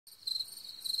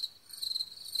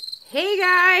Hey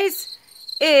guys,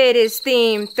 it is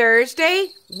Theme Thursday,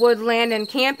 Woodland and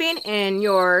Camping, and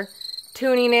you're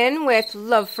tuning in with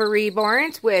Love for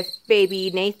Reborns with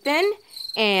baby Nathan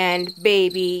and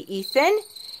baby Ethan,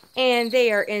 and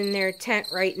they are in their tent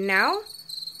right now,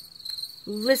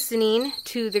 listening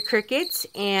to the crickets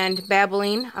and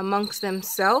babbling amongst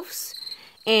themselves,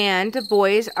 and the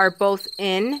boys are both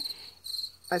in,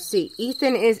 let's see,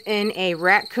 Ethan is in a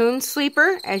raccoon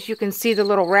sleeper, as you can see the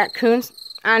little raccoons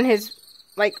on his,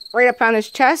 like, right up on his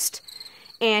chest.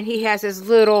 And he has his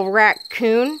little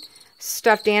raccoon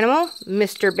stuffed animal,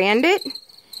 Mr. Bandit.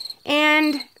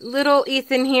 And little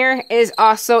Ethan here is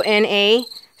also in a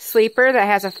sleeper that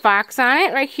has a fox on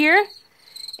it right here.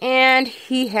 And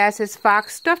he has his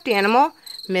fox stuffed animal,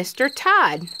 Mr.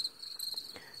 Todd.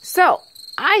 So,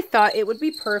 I thought it would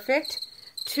be perfect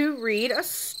to read a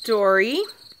story.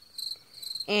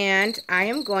 And I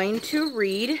am going to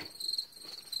read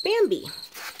Bambi.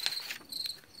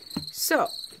 So,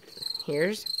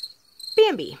 here's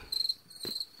Bambi.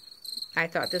 I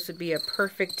thought this would be a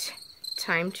perfect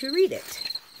time to read it.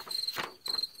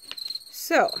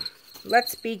 So,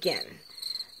 let's begin.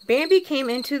 Bambi came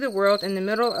into the world in the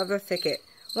middle of a thicket,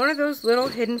 one of those little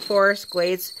hidden forest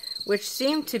glades which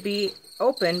seem to be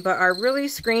open but are really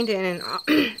screened in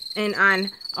and on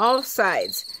all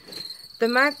sides. The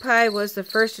magpie was the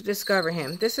first to discover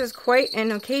him. "This is quite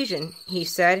an occasion," he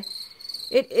said.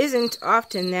 "It isn't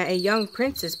often that a young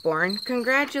prince is born.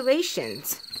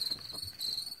 Congratulations."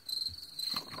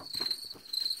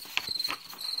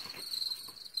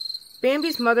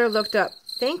 Bambi's mother looked up.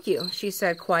 "Thank you," she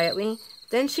said quietly.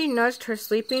 Then she nudged her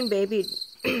sleeping baby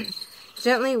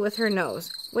gently with her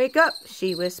nose. "Wake up,"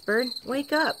 she whispered.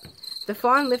 "Wake up." The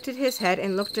fawn lifted his head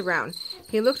and looked around.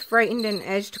 He looked frightened and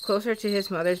edged closer to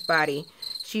his mother's body.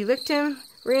 She licked him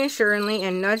reassuringly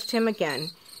and nudged him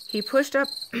again. He pushed up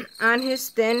on his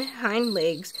thin hind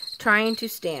legs, trying to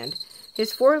stand.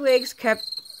 His forelegs kept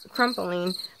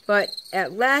crumpling, but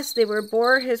at last they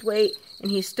bore his weight,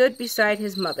 and he stood beside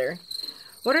his mother.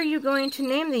 "What are you going to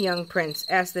name the young prince?"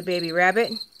 asked the baby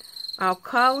rabbit. "I'll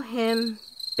call him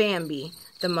Bambi,"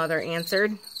 the mother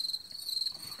answered.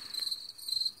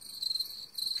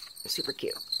 Super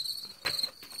cute.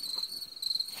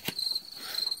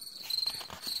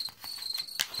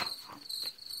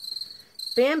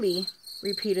 "Bambi,"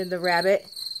 repeated the rabbit.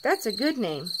 "That's a good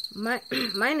name.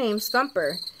 My name's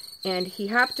Thumper." And he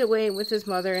hopped away with his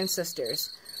mother and sisters.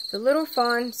 The little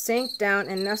fawn sank down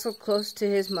and nestled close to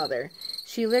his mother.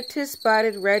 She licked his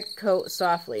spotted red coat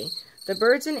softly. The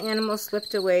birds and animals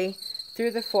slipped away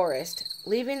through the forest,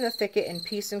 leaving the thicket in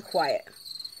peace and quiet.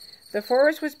 The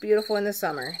forest was beautiful in the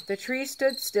summer. The trees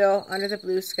stood still under the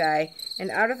blue sky,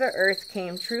 and out of the earth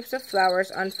came troops of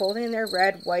flowers unfolding their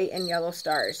red, white, and yellow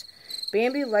stars.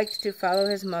 Bambi liked to follow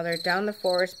his mother down the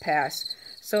forest paths,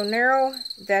 so narrow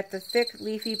that the thick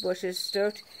leafy bushes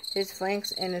stroked his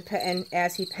flanks and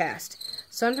as he passed.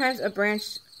 Sometimes a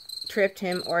branch tripped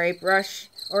him, or a bush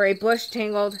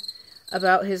tangled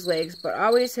about his legs, but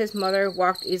always his mother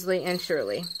walked easily and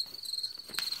surely.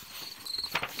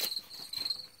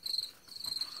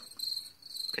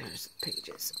 There's the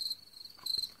pages.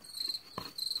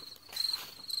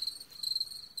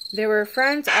 There were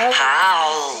friends all around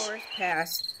the forest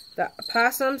paths, the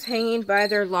opossums hanging by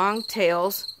their long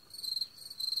tails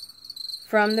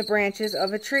from the branches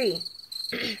of a tree.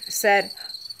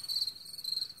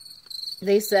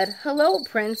 They said, "Hello,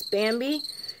 Prince Bambi."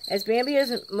 As Bambi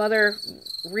and his mother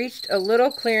reached a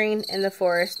little clearing in the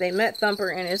forest, they met Thumper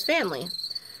and his family.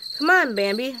 "Come on,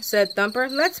 Bambi," said Thumper,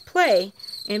 "let's play."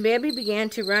 And Bambi began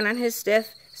to run on his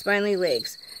stiff, spindly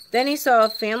legs. Then he saw a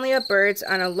family of birds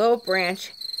on a low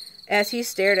branch as he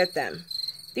stared at them.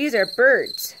 "These are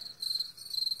birds,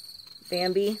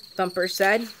 Bambi," Thumper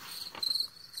said.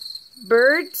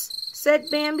 "Birds?" said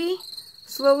Bambi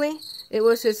slowly. It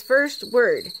was his first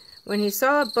word. When he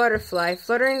saw a butterfly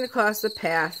fluttering across the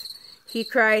path, he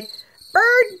cried,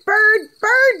 "Bird, bird,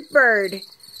 bird, bird!"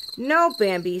 "No,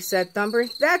 Bambi," said Thumper,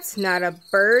 "that's not a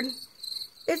bird.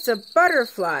 It's a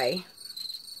butterfly."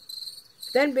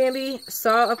 Then Bambi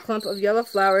saw a clump of yellow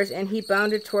flowers, and he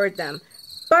bounded toward them.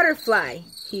 "Butterfly!"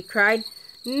 he cried.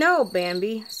 "No,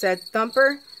 Bambi," said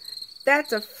Thumper,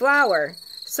 "that's a flower."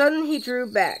 Suddenly he drew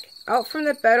back. Out from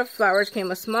the bed of flowers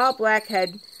came a small black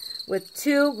head with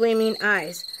two gleaming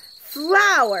eyes.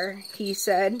 "Flower," he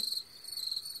said.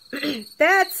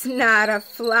 "That's not a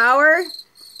flower.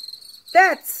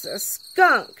 That's a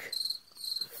skunk."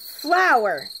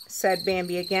 "Flower," said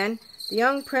Bambi again. "The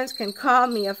young prince can call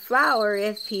me a flower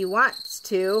if he wants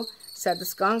to," said the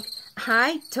skunk.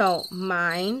 "I don't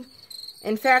mind.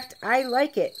 In fact, I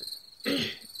like it."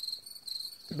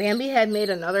 Bambi had made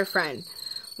another friend.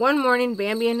 One morning,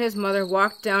 Bambi and his mother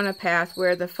walked down a path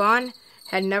where the fawn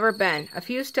had never been. A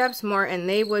few steps more and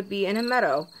they would be in a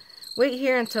meadow. "Wait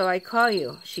here until I call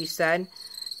you," she said.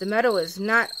 The meadow is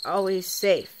not always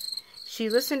safe. She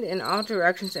listened in all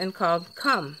directions and called,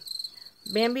 "Come."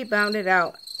 Bambi bounded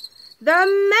out. "The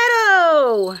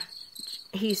meadow!"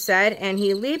 he said, and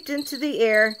he leaped into the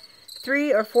air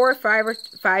 3 or 4 or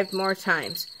 5 more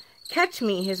times. "Catch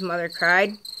me," his mother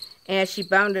cried. As she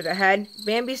bounded ahead,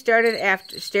 Bambi started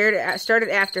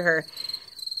after her.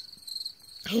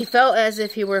 He felt as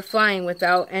if he were flying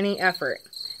without any effort.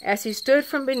 As he stood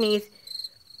from beneath,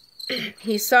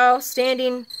 he saw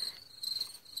standing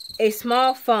a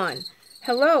small fawn.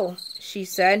 "Hello," she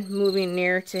said, moving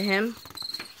near to him.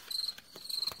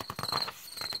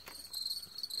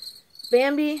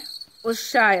 Bambi was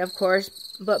shy, of course,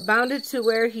 but bounded to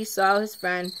where he saw his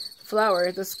friend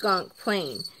Flower the skunk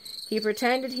playing. He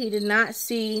pretended he did not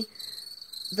see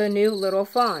the new little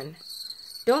fawn.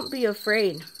 "Don't be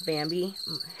afraid, Bambi,"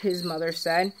 his mother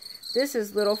said. "This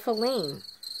is little Feline.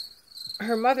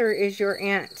 Her mother is your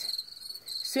aunt."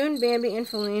 Soon Bambi and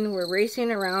Feline were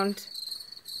racing around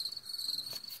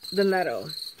the meadow.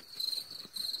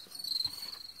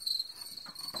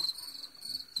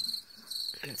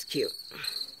 That's cute.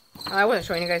 Oh, I wasn't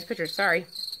showing you guys pictures, sorry.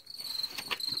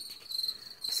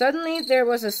 Suddenly there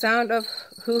was a sound of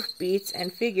hoofbeats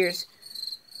and figures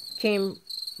came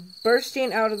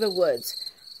bursting out of the woods.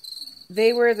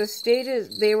 They were the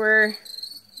stags.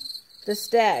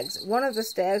 One of the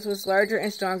stags was larger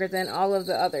and stronger than all of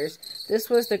the others. This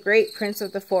was the great prince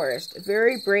of the forest,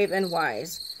 very brave and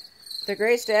wise. The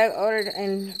great stag uttered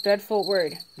a dreadful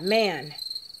word, "Man!"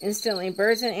 Instantly,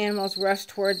 birds and animals rushed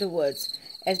toward the woods.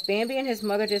 As Bambi and his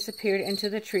mother disappeared into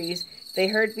the trees, they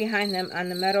heard behind them on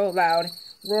the meadow loud,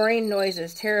 roaring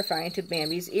noises terrifying to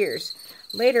Bambi's ears.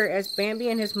 Later, as Bambi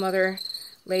and his mother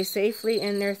lay safely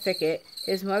in their thicket,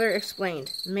 his mother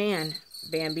explained, "Man,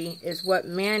 Bambi, is what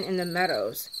man in the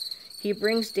meadows. He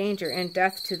brings danger and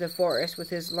death to the forest with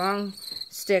his long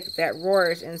stick that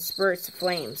roars and spurts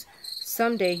flames.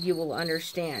 Someday you will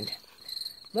understand."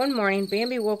 One morning,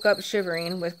 Bambi woke up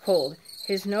shivering with cold.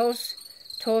 His nose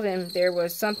told him there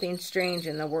was something strange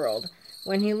in the world.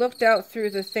 When he looked out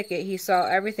through the thicket, he saw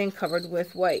everything covered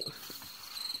with white.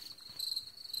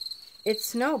 "It's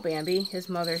snow, Bambi," his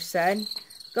mother said.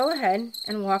 "Go ahead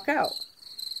and walk out."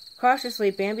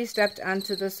 Cautiously, Bambi stepped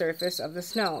onto the surface of the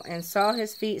snow and saw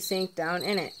his feet sink down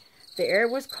in it. The air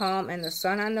was calm and the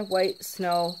sun on the white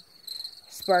snow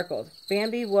sparkled.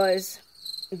 Bambi was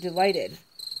delighted.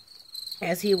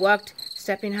 As he walked,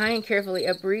 stepping high and carefully,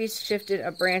 a breeze shifted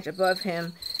a branch above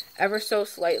him ever so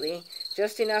slightly,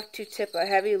 just enough to tip a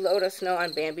heavy load of snow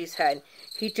on Bambi's head.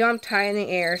 He jumped high in the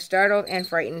air, startled and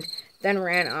frightened, then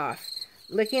ran off,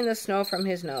 licking the snow from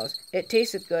his nose. It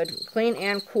tasted good, clean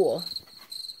and cool.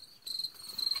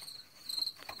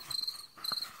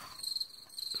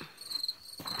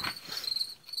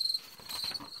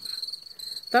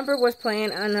 Thumper was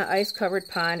playing on the ice-covered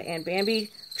pond, and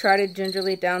Bambi trotted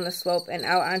gingerly down the slope and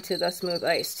out onto the smooth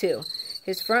ice, too.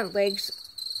 His front legs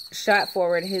shot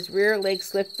forward, his rear legs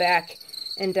slipped back,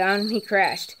 and down he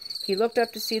crashed. He looked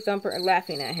up to see Thumper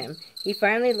laughing at him. He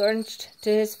finally lurched to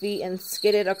his feet and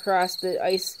skidded across the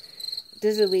ice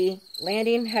dizzily,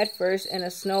 landing headfirst in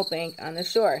a snowbank on the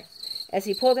shore. As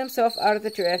he pulled himself out of the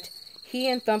drift, he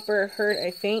and Thumper heard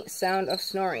a faint sound of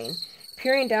snoring.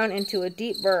 Peering down into a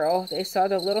deep burrow, they saw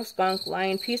the little skunk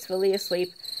lying peacefully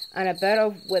asleep on a bed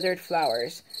of withered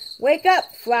flowers. "Wake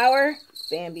up, Flower!"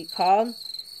 Bambi called.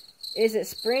 "Is it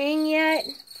spring yet?"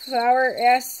 Flower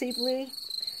asked sleepily.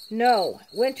 "No,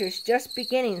 winter's just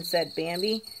beginning," said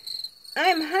Bambi.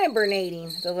 "I'm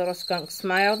hibernating," the little skunk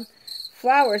smiled.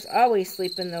 "Flowers always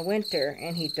sleep in the winter,"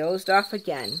 and he dozed off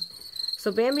again.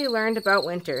 So Bambi learned about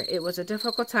winter. It was a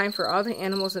difficult time for all the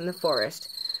animals in the forest.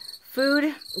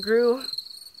 Food grew,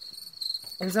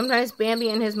 and sometimes Bambi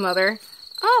and his mother...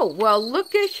 Oh, well,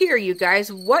 look at here, you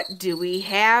guys. What do we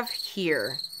have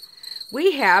here?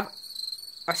 We have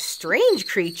a strange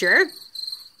creature.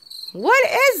 What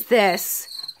is this?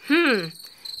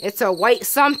 It's a white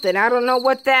something. I don't know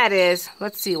what that is.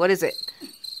 Let's see, what is it?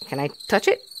 Can I touch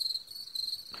it?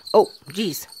 Oh,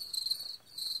 geez.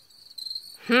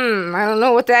 I don't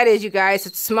know what that is, you guys.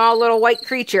 It's a small little white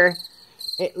creature.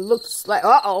 It looks like...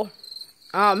 Uh-oh.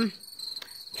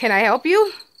 Can I help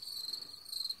you?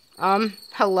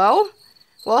 Hello?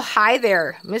 Well, hi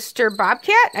there, Mr.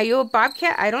 Bobcat. Are you a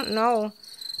bobcat? I don't know.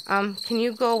 Can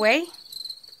you go away?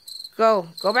 Go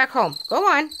back home. Go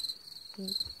on.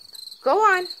 Go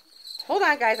on. Hold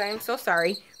on, guys. I am so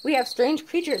sorry. We have strange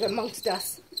creatures amongst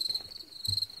us.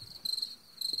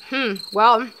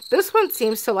 Well, this one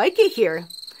seems to like it here.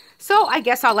 So I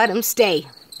guess I'll let him stay.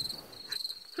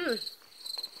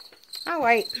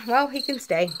 Alright, well, he can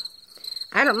stay.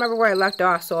 I don't remember where I left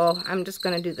off, so I'm just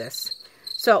going to do this.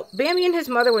 So, Bambi and his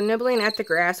mother were nibbling at the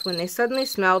grass when they suddenly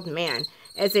smelled man.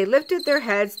 As they lifted their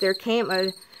heads, there came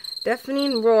a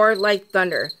deafening roar like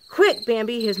thunder. "Quick,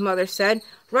 Bambi," his mother said.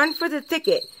 "Run for the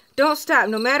thicket. Don't stop,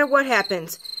 no matter what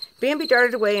happens." Bambi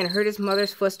darted away and heard his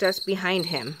mother's footsteps behind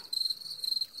him.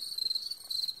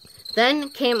 Then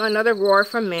came another roar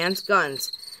from man's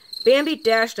guns. Bambi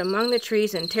dashed among the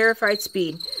trees in terrified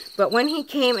speed, but when he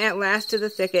came at last to the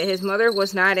thicket, his mother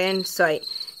was not in sight.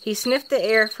 He sniffed the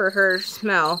air for her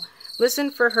smell,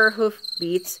 listened for her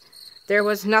hoofbeats. There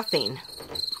was nothing.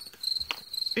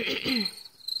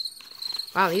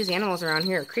 Wow, these animals around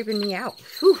here are creeping me out.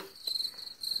 Whew.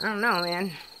 I don't know,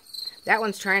 man. That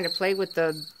one's trying to play with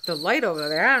the light over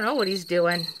there. I don't know what he's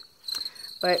doing,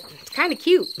 but it's kind of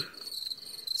cute.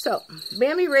 So,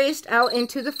 Bambi raced out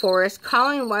into the forest,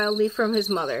 calling wildly from his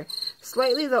mother.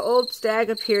 Slightly, the old stag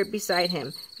appeared beside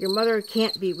him. "Your mother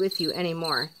can't be with you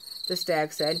anymore," the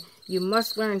stag said. "You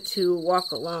must learn to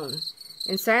walk alone."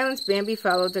 In silence, Bambi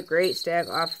followed the great stag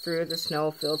off through the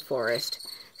snow-filled forest.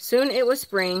 Soon it was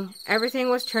spring. Everything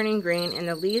was turning green, and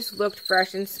the leaves looked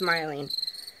fresh and smiling.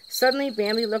 Suddenly,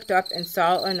 Bambi looked up and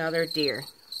saw another deer.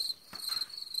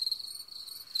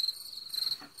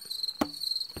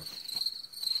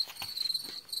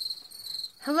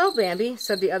 "Hello, Bambi,"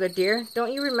 said the other deer.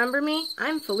 "Don't you remember me?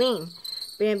 I'm Feline."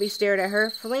 Bambi stared at her.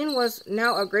 Feline was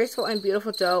now a graceful and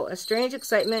beautiful doe. A strange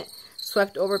excitement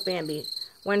swept over Bambi.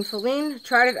 When Feline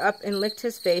trotted up and licked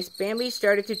his face, Bambi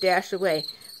started to dash away,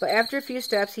 but after a few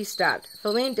steps he stopped.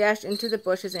 Feline dashed into the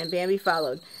bushes and Bambi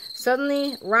followed.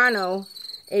 Suddenly, Rano,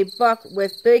 a buck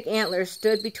with big antlers,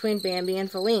 stood between Bambi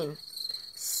and Feline.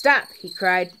 "Stop!" he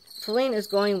cried. "Feline is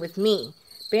going with me."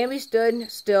 Bambi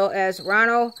stood still as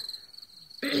Rano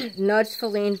nudged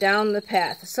Feline down the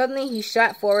path. Suddenly he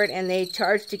shot forward and they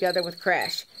charged together with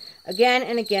crash. Again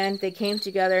and again they came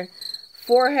together,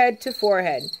 forehead to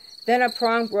forehead. Then a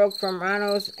prong broke from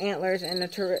Rano's antlers and a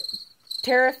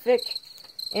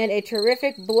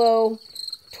terrific blow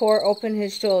tore open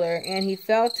his shoulder, and he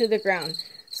fell to the ground,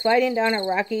 sliding down a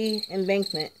rocky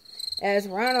embankment. As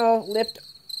Rano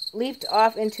leaped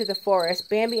off into the forest,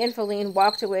 Bambi and Feline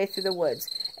walked away through the woods.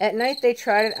 At night they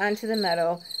trotted onto the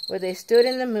meadow, where they stood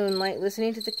in the moonlight,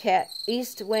 listening to the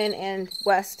east wind and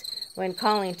west wind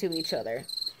calling to each other.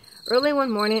 Early one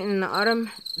morning in the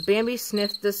autumn, Bambi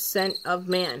sniffed the scent of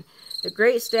man. The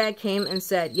great stag came and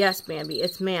said, "Yes, Bambi,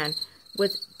 it's man,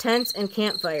 with tents and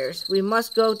campfires. We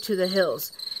must go to the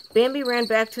hills." Bambi ran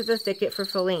back to the thicket for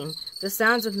Feline. The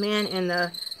sounds of man and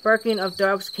the barking of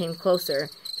dogs came closer.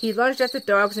 He lunged at the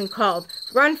dogs and called,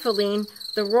 "Run, Feline!"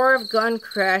 The roar of gun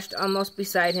crashed almost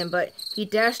beside him, but he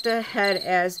dashed ahead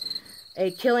as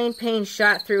a killing pain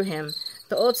shot through him.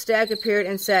 The old stag appeared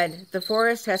and said, "The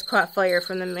forest has caught fire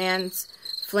from the man's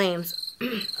flames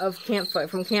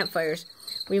from campfires.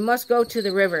 We must go to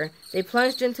the river." They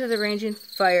plunged into the raging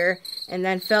fire and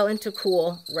then fell into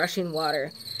cool, rushing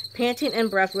water. Panting and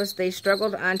breathless, they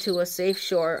struggled onto a safe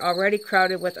shore, already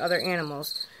crowded with other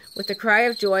animals. With a cry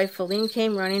of joy, Feline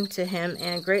came running to him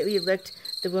and greatly licked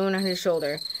the wound on his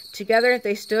shoulder. Together,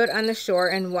 they stood on the shore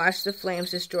and watched the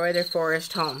flames destroy their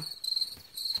forest home.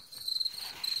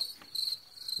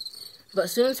 But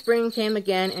soon spring came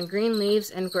again, and green leaves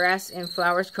and grass and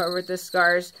flowers covered the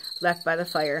scars left by the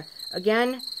fire.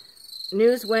 Again,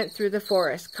 news went through the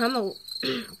forest. Come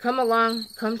along,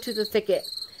 come to the thicket."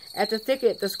 At the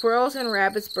thicket, the squirrels and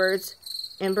rabbits, birds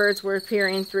were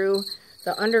peering through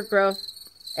the undergrowth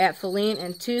at Feline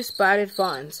and two spotted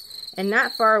fawns. And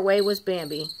not far away was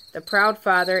Bambi, the proud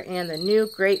father and the new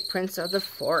great prince of the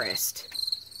forest.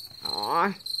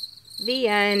 Aww. The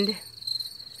end.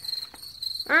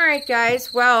 Alright,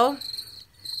 guys. Well,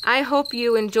 I hope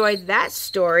you enjoyed that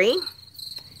story.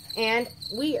 And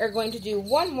we are going to do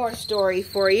one more story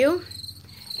for you.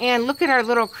 And look at our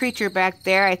little creature back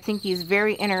there. I think he's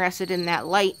very interested in that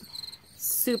light.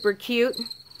 Super cute.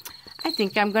 I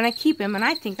think I'm going to keep him, and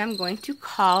I think I'm going to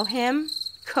call him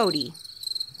Cody.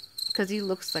 Because he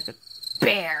looks like a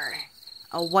bear.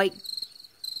 A white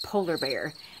polar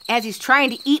bear. As he's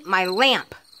trying to eat my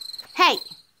lamp. Hey!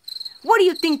 What do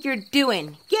you think you're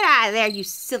doing? Get out of there, you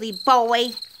silly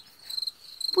boy.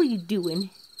 What are you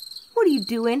doing? What are you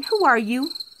doing? Who are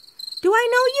you? Do I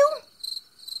know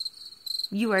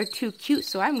you? You are too cute,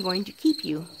 so I'm going to keep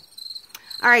you.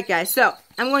 Alright, guys, so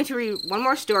I'm going to read one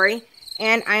more story,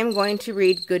 and I'm going to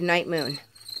read Goodnight Moon.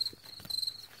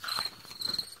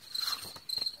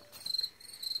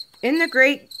 In the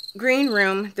great green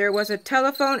room, there was a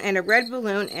telephone and a red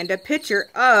balloon and a picture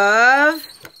of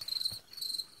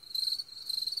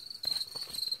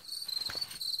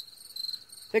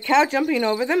the cow jumping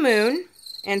over the moon,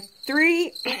 and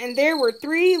there were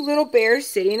 3 little bears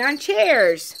sitting on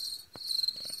chairs.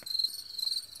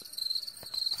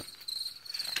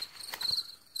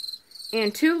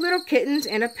 And 2 little kittens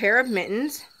and a pair of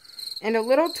mittens, and a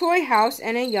little toy house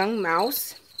and a young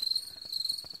mouse.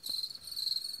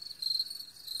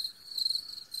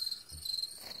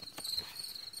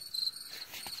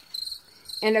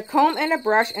 And a comb and a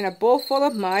brush and a bowl full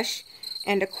of mush,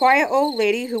 and a quiet old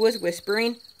lady who was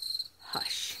whispering,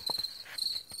 "Hush."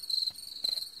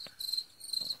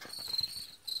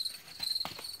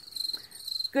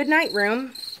 Good night,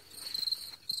 room.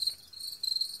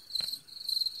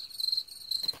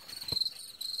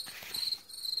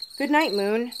 Good night,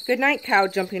 moon. Good night, cow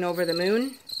jumping over the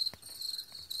moon.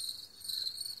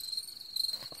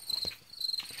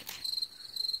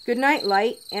 Good night,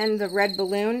 light and the red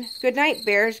balloon. Good night,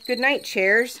 bears. Good night,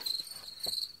 chairs.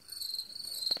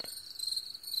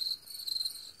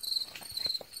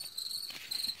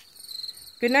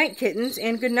 Good night, kittens,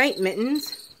 and good night,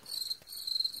 mittens.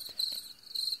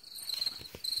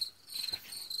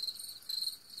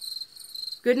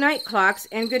 Good night, clocks,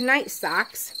 and good night,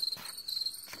 socks.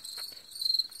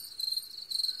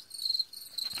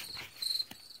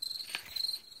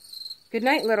 Good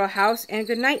night, little house, and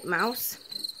good night, mouse.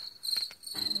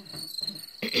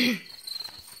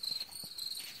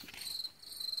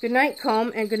 Good night,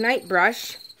 comb, and good night,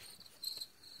 brush.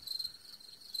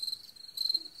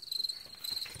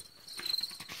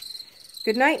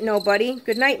 Good night, nobody.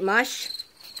 Good night, mush.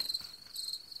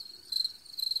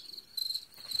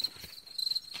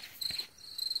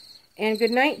 And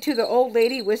good night to the old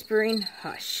lady whispering,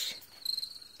 "Hush."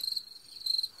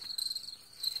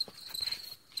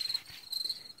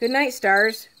 Good night,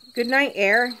 stars. Good night,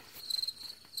 air.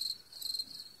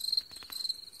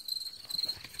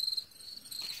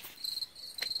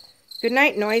 Good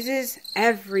night, noises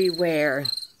everywhere.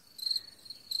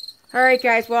 Alright,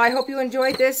 guys. Well, I hope you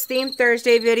enjoyed this Theme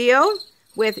Thursday video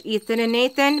with Ethan and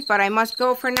Nathan. But I must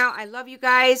go for now. I love you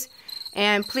guys.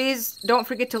 And please don't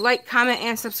forget to like, comment,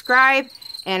 and subscribe.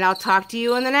 And I'll talk to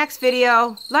you in the next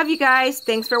video. Love you guys.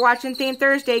 Thanks for watching Theme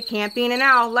Thursday, Camping and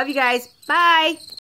Owl. Love you guys. Bye.